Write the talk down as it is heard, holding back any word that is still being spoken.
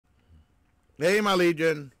Hey, my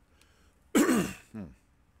Legion.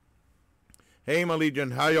 Hey, my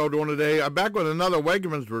Legion. How y'all doing today? I'm back with another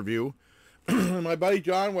Wegmans review. My buddy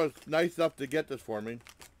John was nice enough to get this for me.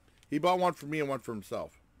 He bought one for me and one for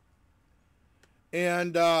himself.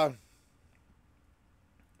 And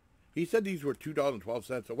he said these were $2.12.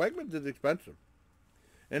 So Wegmans is expensive.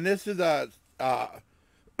 And this is like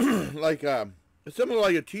similar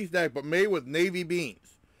like a cheese snack, but made with navy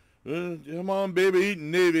beans. Come on, baby,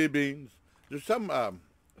 eating navy beans. There's some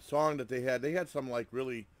song that they had. They had some like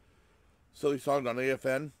really silly songs on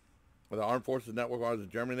AFN, with the Armed Forces Network when I was in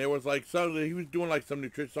Germany. There was like he was doing like some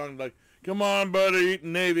nutrition songs like, "Come on, buddy,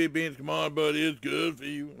 eating navy beans. Come on, buddy, it's good for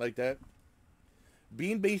you," like that.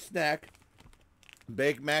 Bean-based snack,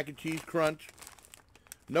 baked mac and cheese crunch.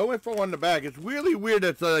 No info on the back. It's really weird.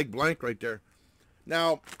 It's like blank right there.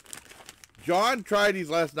 Now, John tried these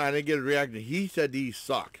last night. I didn't get a reaction. He said these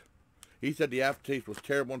suck. He said the aftertaste was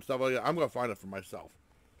terrible and stuff like that. I'm going to find it for myself.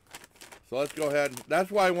 So let's go ahead.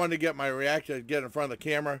 That's why I wanted to get my reaction, get in front of the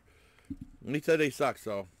camera. And he said they suck,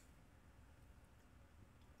 so.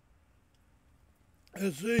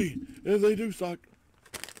 Let's see if they do suck.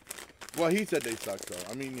 Well, he said they suck, so.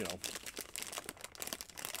 I mean, you know.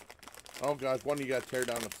 Oh, gosh, one you got to tear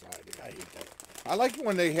down the side. I hate that. I like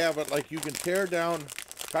when they have it, like you can tear down.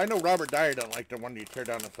 I know Robert Dyer doesn't like the one you tear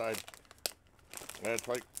down the side. That's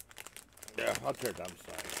like, yeah, I'll tear down the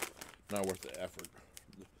side. Not worth the effort.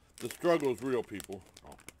 The struggle is real, people.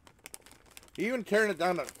 Oh. Even tearing it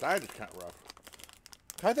down the side is kind of rough.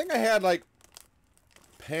 I think I had like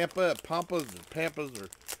Pampas or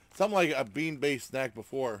something like a bean-based snack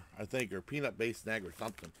before, I think, or peanut-based snack or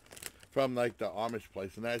something from like the Amish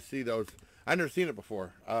place, and I see those. I never seen it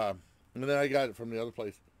before, and then I got it from the other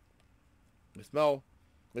place. They smell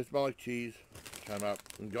like cheese. Time out.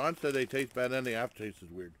 And John said they taste bad, and the aftertaste is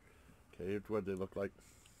weird. Okay, here's what they look like.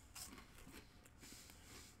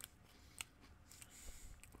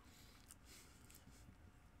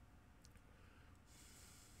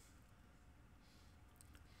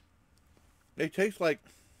 They taste like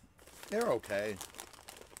they're okay.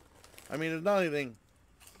 I mean, there's not anything.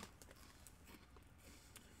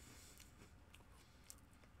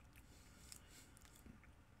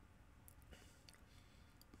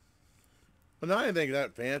 But not anything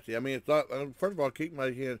that fancy. I mean, it's not. First of all, keep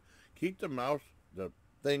the mouse, the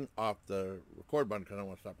thing off the record button because I don't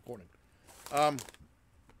want to stop recording.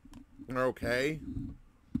 They're okay.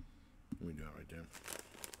 Let me do it right there.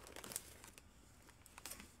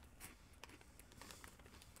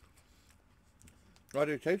 Well,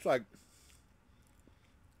 it tastes like.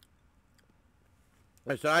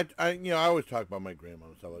 I said, I always talk about my grandma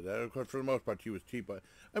and stuff like that. Of course, for the most part, she was cheap. But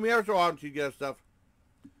I mean, every so often she'd get stuff.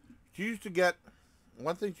 She used to get,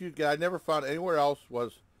 one thing she used to get, I never found anywhere else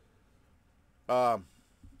was, I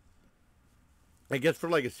guess for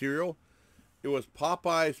like a cereal, it was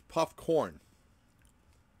Popeye's puff corn.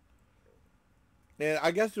 And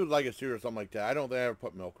I guess it was like a cereal or something like that. I don't think I ever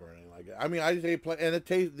put milk or anything like that. I mean, I just ate, and it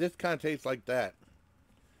tastes, this kind of tastes like that.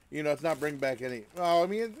 You know, it's not bring back any, well, I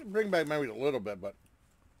mean, it bring back memories a little bit, but.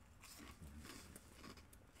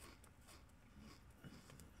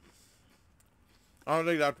 I don't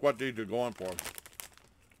think that's what these are going for.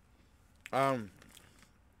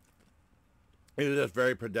 It is just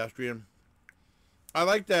very pedestrian. I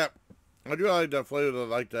like that. I do like that flavor. I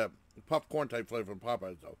like that popcorn type flavor from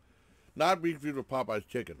Popeyes, though. Not beef with Popeyes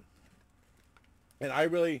chicken. And I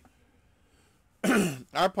really,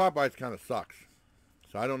 our Popeyes kind of sucks.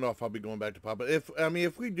 So I don't know if I'll be going back to Popeyes.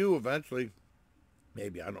 If we do eventually,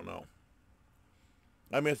 maybe, I don't know.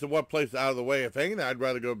 I mean, it's the one place out of the way. If anything, I'd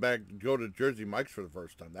rather go to Jersey Mike's for the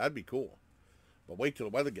first time. That'd be cool. But wait till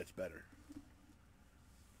the weather gets better.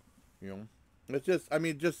 You know? It's just,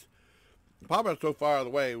 Popeye's so far out of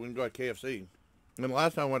the way, we can go to KFC. And the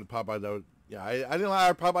last time I went to Popeyes, I didn't like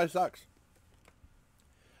our Popeye sucks.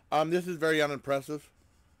 This is very unimpressive.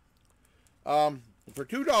 For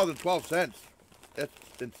 $2.12, that's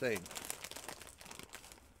insane.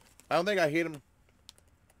 I don't think I hate them.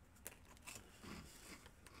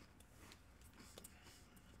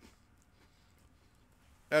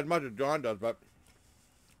 As much as John does, but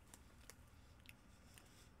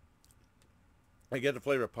I get the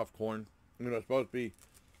flavor of puff corn. You know, it's supposed to be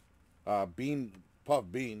puff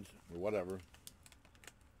beans or whatever.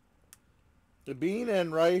 The bean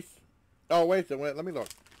and rice. Oh, wait a second. Let me look.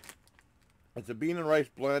 It's a bean and rice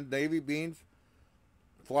blend. Navy beans,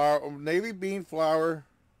 flour, navy bean flour,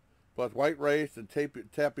 plus white rice and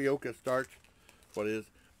tapioca starch. What it is?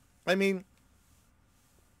 I mean,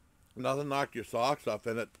 nothing knocked your socks off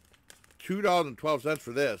in it. $2.12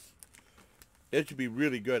 for this. It should be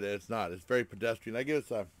really good. It's not. It's very pedestrian. I give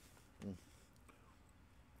it a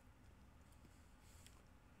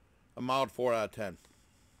a mild 4 out of 10.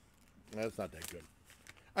 That's not that good.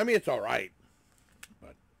 I mean, it's all right,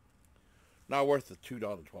 but not worth the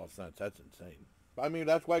 $2.12. That's insane. I mean,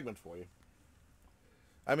 that's Wegmans for you.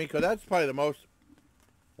 I mean, because that's probably the most.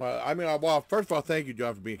 Well, I mean, well, first of all, thank you,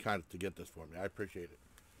 John, for being kind to get this for me. I appreciate it.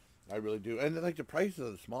 I really do. And like the prices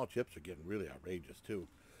of the small chips are getting really outrageous too.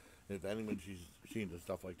 If anyone's seen the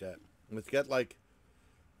stuff like that, let's get like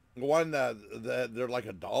one that they're like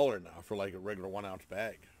 $1 now for like a regular 1 ounce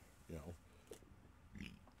bag, you know.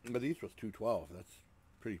 But these was $2.12. That's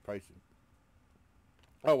pretty pricey.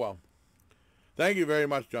 Oh well. Thank you very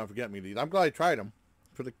much, John, for getting me these. I'm glad I tried them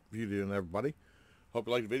for the video and everybody. Hope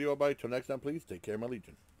you liked the video, everybody. Till next time, please take care, my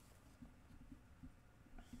legion.